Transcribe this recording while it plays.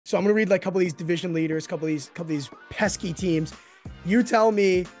So I'm going to read like a couple of these division leaders, couple of these pesky teams. You tell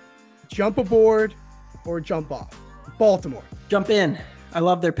me, jump aboard or jump off. Baltimore. Jump in. I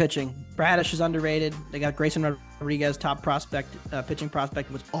love their pitching. Bradish is underrated. They got Grayson Rodriguez, top prospect, pitching prospect,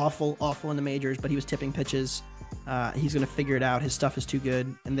 was awful in the majors, but he was tipping pitches. He's going to figure it out. His stuff is too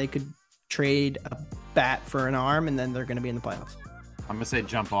good, and they could trade a bat for an arm, and then they're going to be in the playoffs. I'm going to say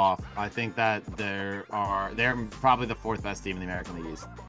jump off. I think that they're probably the fourth best team in the American League East.